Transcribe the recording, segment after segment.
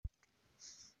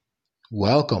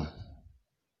Welcome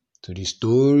to the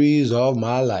stories of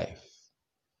my life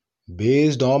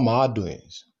based on my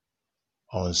doings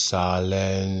on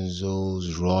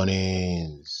Salenzo's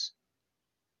runnings.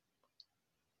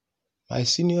 My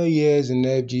senior years in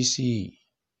FGC,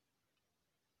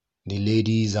 the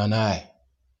ladies and I,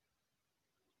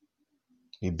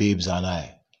 the babes and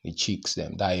I, the chicks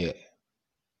them that year.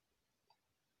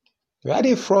 We had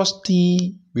a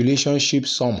frosty relationship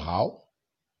somehow.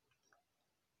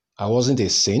 I wasn't a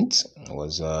saint. I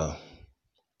was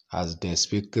as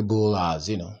despicable as,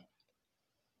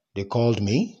 they called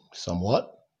me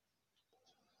somewhat.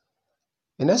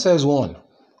 In SS1,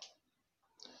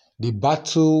 the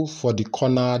battle for the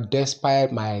corner,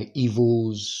 despite my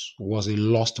evils, was a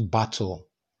lost battle.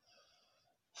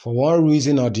 For one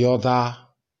reason or the other,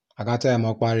 Agata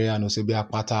Emokpari and Osebi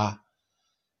Akpata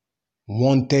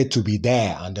wanted to be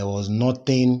there, and there was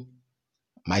nothing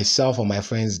myself or my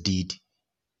friends did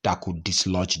that could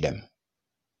dislodge them.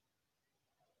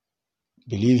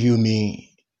 Believe you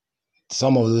me,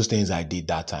 some of those things I did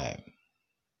that time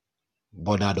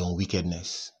bordered on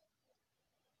wickedness.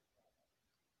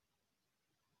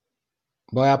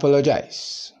 But I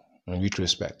apologize in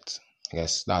retrospect. I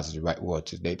guess that's the right word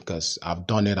today because I've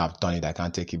done it. I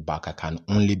can't take it back. I can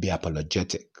only be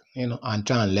apologetic, and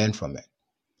try and learn from it.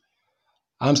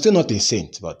 I'm still not a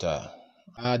saint, but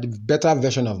the better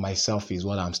version of myself is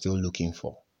what I'm still looking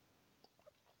for.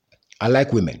 I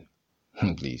like women.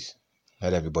 Please,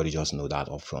 let everybody just know that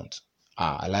up front.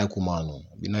 I like women.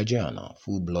 Be Nigerian now,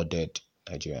 full-blooded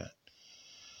Nigerian.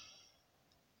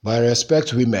 But I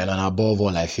respect women, and above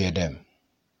all, I fear them.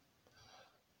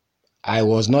 I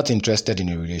was not interested in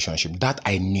a relationship. That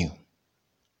I knew.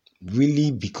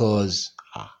 Really, because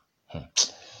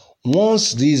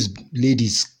once these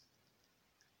ladies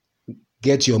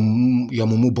get your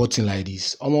mumu button like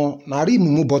this, nari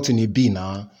mumu button it be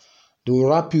now. They will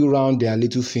wrap you around their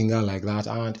little finger like that,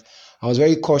 and I was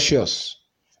very cautious.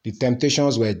 The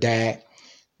temptations were there.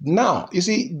 Now, you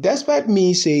see, despite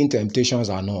me saying temptations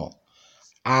are not,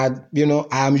 I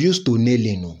am used to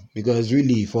nailing because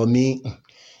really for me,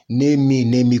 name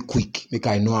me quick, make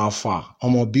I know how far.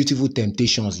 Beautiful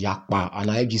temptations, yakpa, and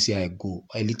I FGC I go,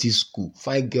 elite school,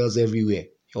 5 girls everywhere.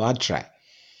 You want try.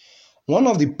 One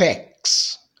of the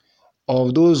perks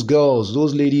of those girls,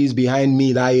 those ladies behind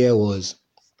me that year was,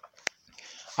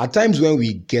 at times when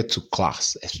we get to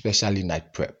class, especially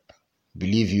night prep,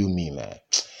 believe you me, man,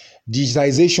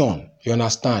 digitization, you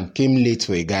understand, came late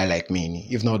for a guy like me.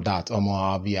 If not that,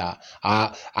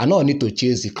 I don't need to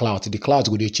chase the cloud. The cloud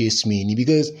go to chase me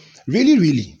because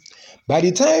really, by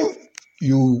the time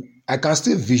I can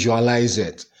still visualize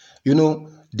it.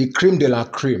 The creme de la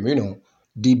creme.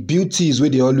 The beauties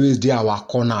where they always do our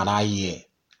corner that year.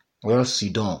 Well,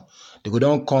 sit down. They go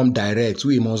don't come direct.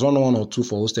 We must run 1 or 2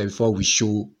 for hostel before we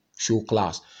show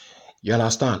class. You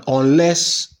understand?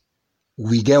 Unless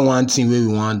we get one thing where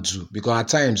we want to, because at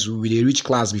times we dey reach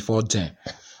class before 10.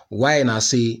 Why I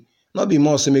say not be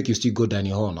more say make you still go down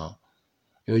the hall now.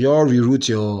 You just reroute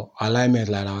your alignment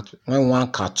like that. When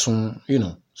one cartoon,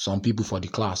 some people for the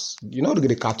class,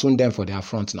 they cartoon them for their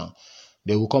front now.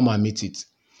 They will come and meet it.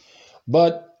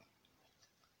 But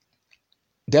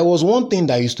there was one thing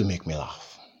that used to make me laugh.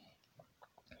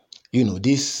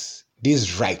 This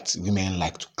right women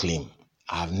like to claim.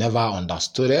 I've never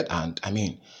understood it, and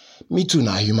me too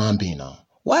now, human being now.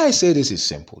 Why I say this is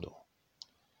simple though.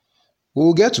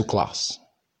 We'll get to class.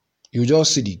 You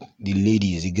just see the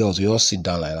ladies, the girls, we all sit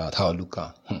down like that. How look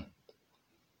at?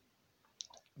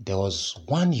 There was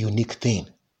one unique thing.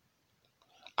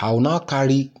 I will now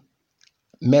carry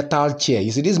metal chair.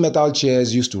 You see, these metal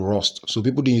chairs used to rust, so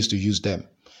people didn't used to use them.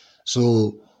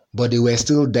 But they were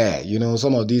still there.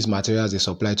 Some of these materials they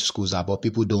supply to schools but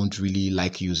people don't really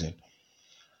like using.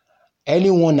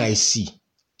 Anyone I see,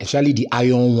 especially the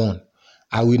iron one,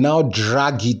 I will now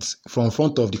drag it from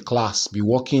front of the class, be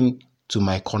walking to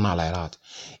my corner like that.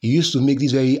 It used to make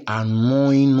this very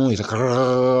annoying noise.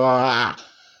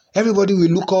 Everybody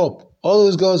will look up. All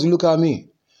those girls will look at me.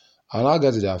 I'll now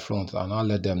get to their front and I'll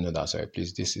let them know that, sorry,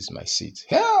 please, this is my seat.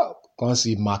 Help! Can't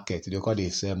see market. They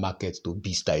sell market to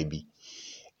beast I be.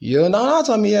 Now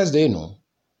tell me, yes, they know.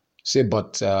 Say,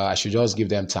 but I should just give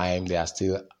them time. They are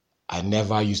still, I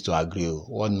never used to agree.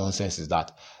 What nonsense is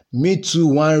that? Me too,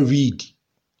 one read.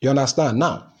 You understand?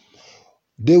 Now,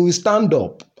 they will stand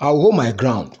up. I'll hold my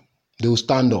ground. They will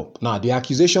stand up. Now, the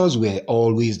accusations were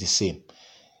always the same.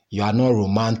 You are not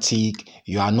romantic.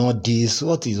 You are not this.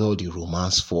 What is all the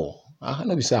romance for? I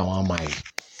cannot be saying I want my.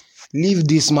 Leave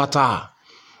this matter.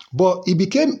 But it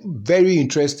became very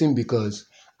interesting because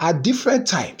at different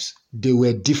times, there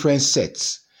were different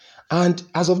sets. And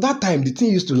as of that time, the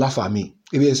thing used to laugh at me.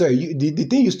 The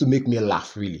thing used to make me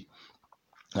laugh, really.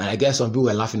 And I guess some people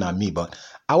were laughing at me, but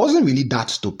I wasn't really that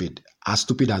stupid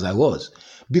as I was.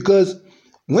 Because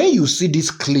when you see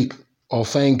this clique of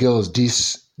fine girls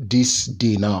this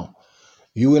day now,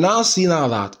 you will now see now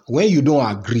that when you don't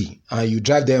agree and you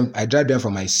drive them, I drive them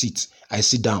from my seat, I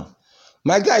sit down.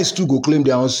 My guys too go claim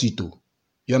their own seat too.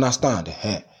 You understand?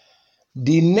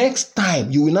 The next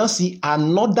time you will now see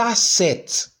another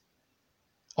set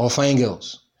of fine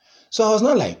girls. So I was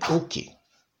not like, okay.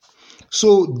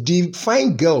 So the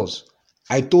fine girls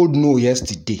I told no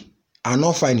yesterday are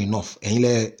not fine enough. And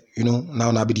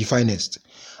now be the finest.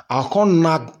 I can't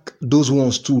knock those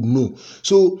ones too no.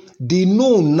 So the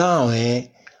no now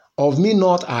of me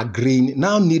not agreeing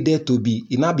now needed to be,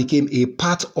 it now became a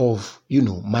part of,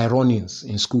 my runnings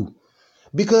in school.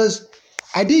 Because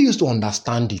I didn't used to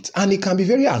understand it, and it can be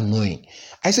very annoying.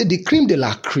 I said the cream de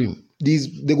la cream.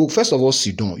 They go first of all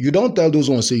sit down. You don't tell those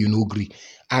ones say you no agree.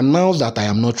 Announce that I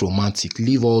am not romantic.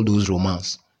 Leave all those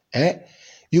romance.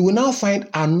 You will now find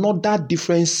another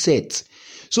different set.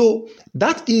 So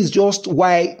that is just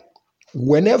why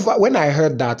when I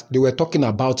heard that they were talking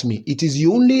about me, it is the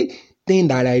only thing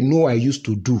that I know I used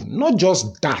to do. Not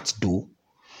just that though,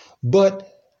 but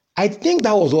I think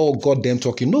that was all got them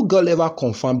talking. No girl ever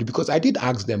confirmed, because I did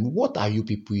ask them, what are you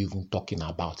people even talking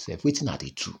about? Waiting at the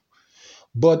two.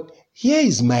 But here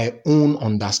is my own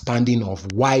understanding of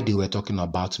why they were talking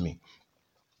about me.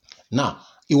 Now,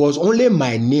 it was only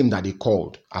my name that they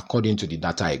called, according to the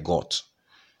data I got.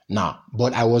 Now,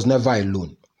 but I was never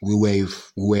alone. We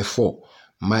were four.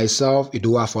 Myself,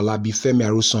 Idowu Afolabi, Femi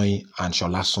Arosanyi, and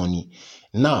Shola Sonny.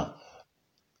 Now,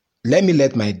 let me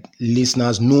let my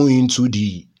listeners know into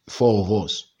the four of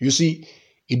us. You see,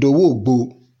 Idowu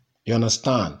Ogbo, you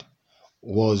understand,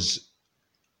 was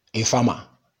a farmer.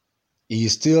 He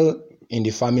is still in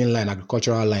the farming line,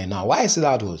 agricultural line now. Why I say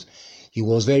that was, he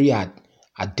was very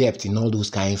adept in all those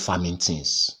kind of farming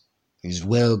things. He's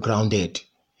well grounded.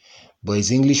 But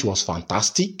his English was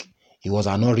fantastic. He was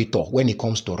an orator when it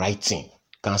comes to writing,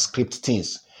 can script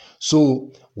things.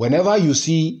 So whenever you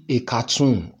see a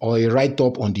cartoon or a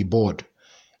write-up on the board,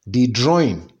 the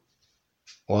drawing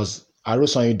was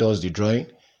Arosanyi does the drawing,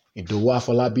 Idowu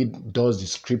Afolabi does the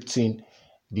scripting,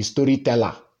 the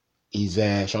storyteller is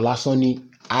Shola Sonny.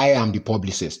 I am the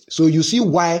publicist. So you see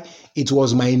why it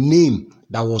was my name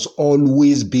that was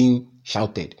always being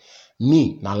shouted.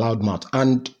 Me, na loudmouth.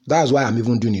 And that's why I'm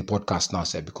even doing a podcast now,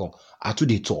 sir, because I too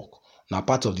they talk. Now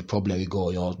part of the problem we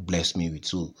go, you bless me with.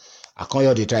 So I can't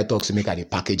hear they try talk to make a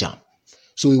package jam.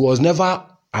 So it was never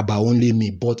about only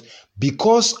me, but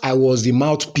because I was the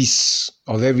mouthpiece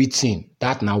of everything,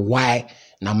 that now why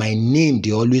now my name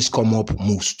they always come up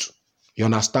most. You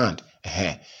understand?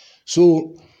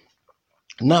 So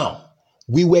now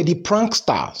we were the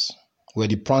pranksters. We were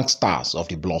the pranksters of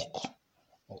the block.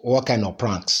 What kind of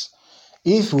pranks?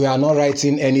 If we are not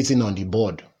writing anything on the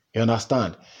board, you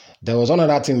understand? There was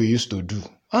another thing we used to do.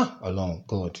 Along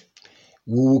God.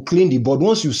 We will clean the board.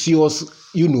 Once you see us,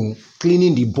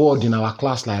 cleaning the board in our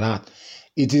class like that,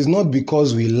 it is not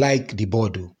because we like the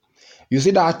board. You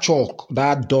see that chalk,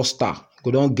 that duster,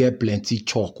 we don't get plenty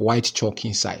chalk, white chalk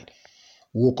inside.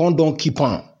 We don't keep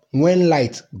on. When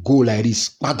light go like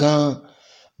this,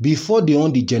 before they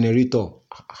on the generator,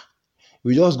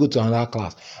 we just go to another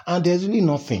class. And there's really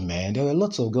nothing, man. There were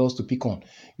lots of girls to pick on.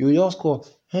 You just call,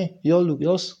 hey, y'all look,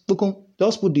 just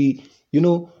put the,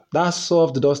 that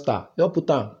soft duster. Just put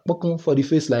on for the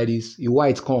face like this. Your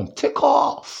white come. Take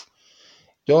off.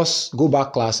 Just go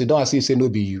back class. You don't say no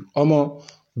be you. Go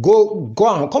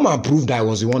and come and prove that I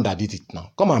was the one that did it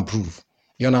now. Come and prove.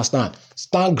 You understand?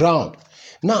 Stand ground.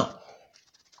 Now,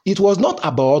 it was not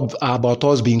about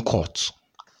us being caught,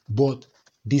 but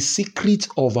the secret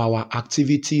of our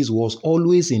activities was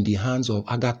always in the hands of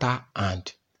Agatha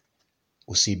and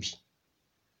Osebi.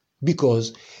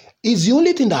 Because it's the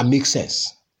only thing that makes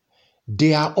sense.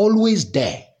 They are always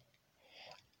there.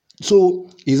 So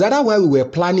is either while we were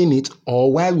planning it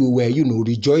or while we were,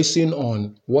 rejoicing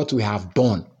on what we have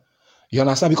done. You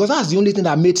understand? Because that's the only thing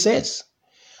that made sense.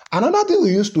 Another thing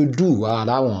we used to do,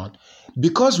 that one,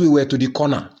 because we were to the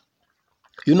corner.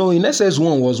 In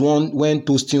SS1 was one when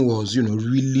toasting was,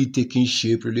 really taking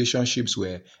shape. Relationships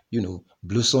were,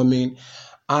 blossoming.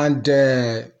 And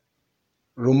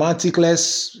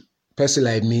romanticless person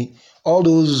like me, all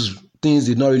those things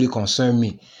did not really concern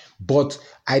me. But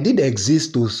I did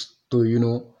exist to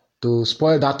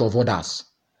spoil that of others.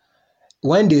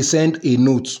 When they send a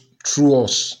note through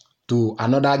us to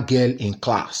another girl in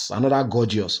class, another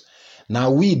gorgeous,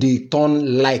 now they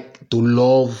turn like to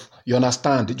love. You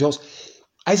understand?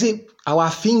 I say,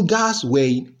 Our fingers were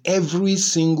in every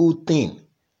single thing.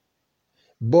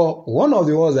 But one of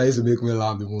the ones that used to make me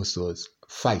laugh the most was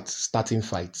starting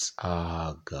fights.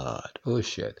 Oh, God. Oh,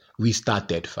 shit. We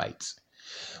started fights.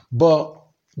 But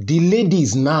the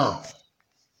ladies now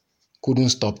couldn't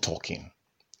stop talking.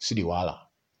 See the wahala.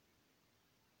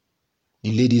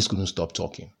 The ladies couldn't stop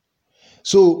talking.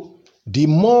 So the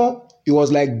more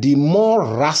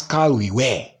rascal we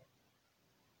were,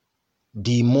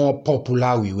 the more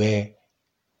popular we were.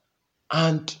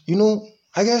 And,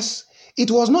 I guess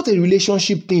it was not a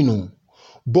relationship thing,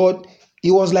 but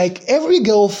it was like every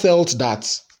girl felt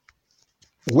that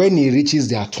when it reaches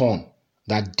their turn,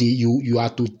 that you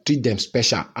have to treat them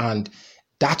special, and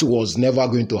that was never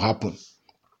going to happen.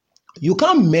 You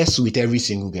can't mess with every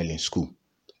single girl in school.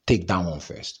 Take that one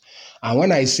first. And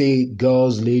when I say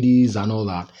girls, ladies, and all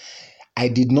that, I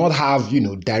did not have,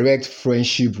 direct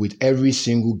friendship with every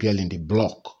single girl in the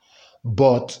block.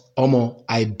 But,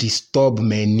 I disturbed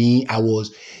many.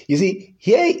 You see,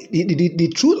 here,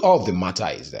 the truth of the matter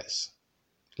is this.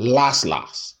 Last,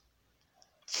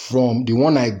 from the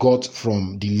one I got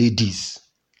from the ladies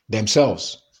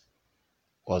themselves,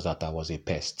 was that I was a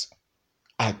pest.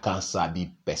 I can't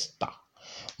sabi pester.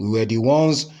 We were the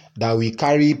ones that we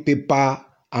carry paper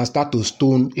and start to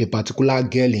stone a particular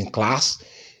girl in class.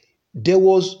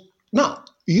 Now,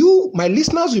 my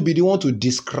listeners will be the one to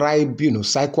describe,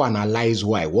 psychoanalyze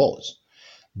who I was,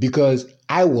 because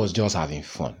I was just having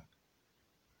fun.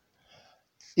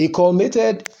 It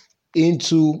culminated in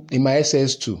my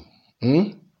SS2.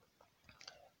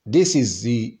 This is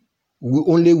the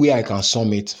only way I can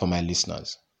sum it for my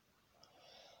listeners.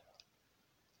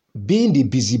 Being the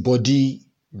busybody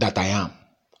that I am,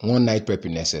 one night prep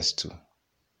in SS2.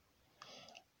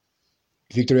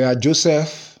 Victoria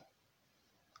Joseph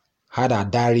had her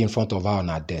diary in front of her on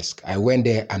her desk. I went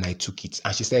there and I took it.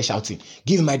 And she started shouting,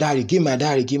 "Give me my diary, give me my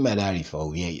diary, give me my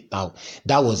diary."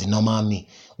 That was the normal me.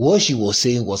 What she was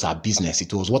saying was her business.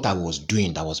 It was what I was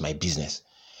doing that was my business.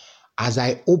 As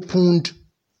I opened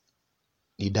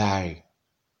the diary,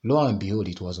 lo and behold,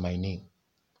 it was my name.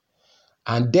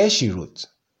 And there she wrote,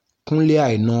 "Kunle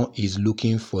Aina is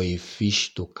looking for a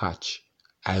fish to catch.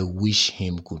 I wish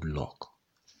him good luck."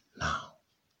 Now,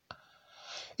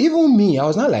 even me, I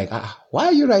was not like, why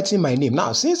are you writing my name?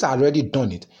 Now, since I already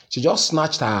done it, she just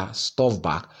snatched her stuff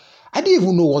back. I didn't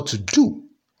even know what to do.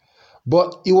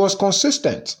 But it was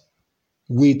consistent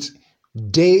with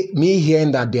me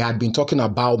hearing that they had been talking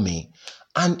about me,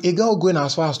 and a girl going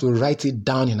as far as to write it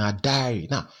down in her diary.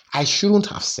 Now, I shouldn't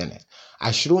have seen it.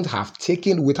 I shouldn't have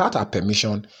taken, without her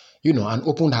permission, and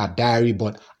opened her diary,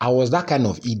 but I was that kind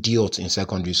of idiot in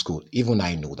secondary school. Even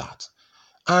I know that.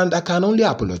 And I can only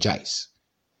apologize.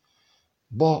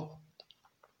 But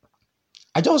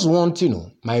I just want,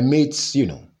 my mates,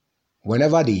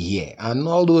 whenever they hear, and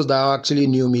all those that actually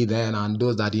knew me then and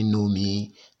those that didn't know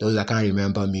me, those that can't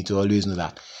remember me, to always know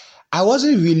that I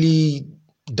wasn't really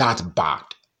that bad.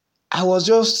 I was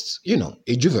just,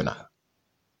 a juvenile.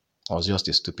 I was just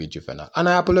a stupid juvenile. And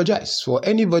I apologize for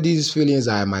anybody's feelings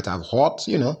I might have hurt,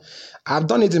 I've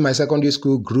done it in my secondary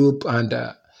school group, and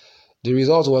the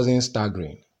result wasn't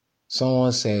staggering.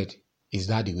 Someone said, "Is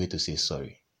that the way to say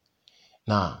sorry?"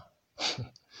 Now,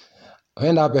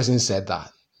 when that person said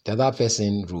that, the other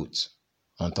person wrote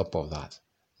on top of that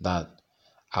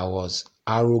I was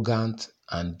arrogant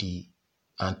and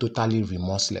totally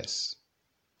remorseless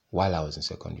while I was in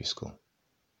secondary school.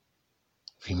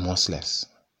 Remorseless.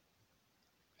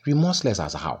 Remorseless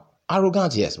as how?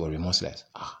 Arrogant, yes, but remorseless.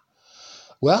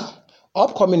 Well,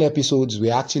 upcoming episodes, we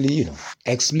actually,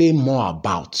 explain more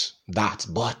about that,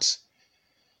 but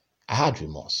I had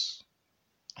remorse.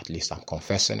 At least I'm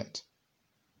confessing it.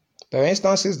 There were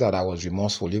instances that I was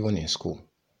remorseful even in school.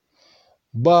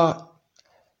 But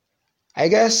I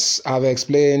guess I've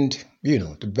explained,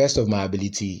 to the best of my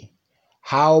ability,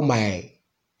 how my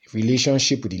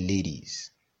relationship with the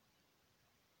ladies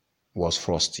was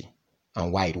frosty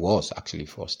and why it was actually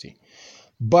frosty.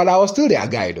 But I was still their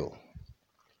guy though.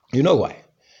 You know why?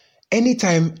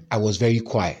 Anytime I was very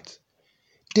quiet,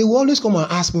 they would always come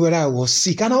and ask me whether I was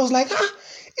sick. And I was like,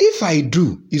 if I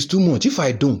do, it's too much. If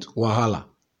I don't, wahala.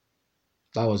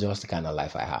 That was just the kind of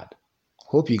life I had.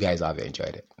 Hope you guys have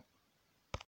enjoyed it.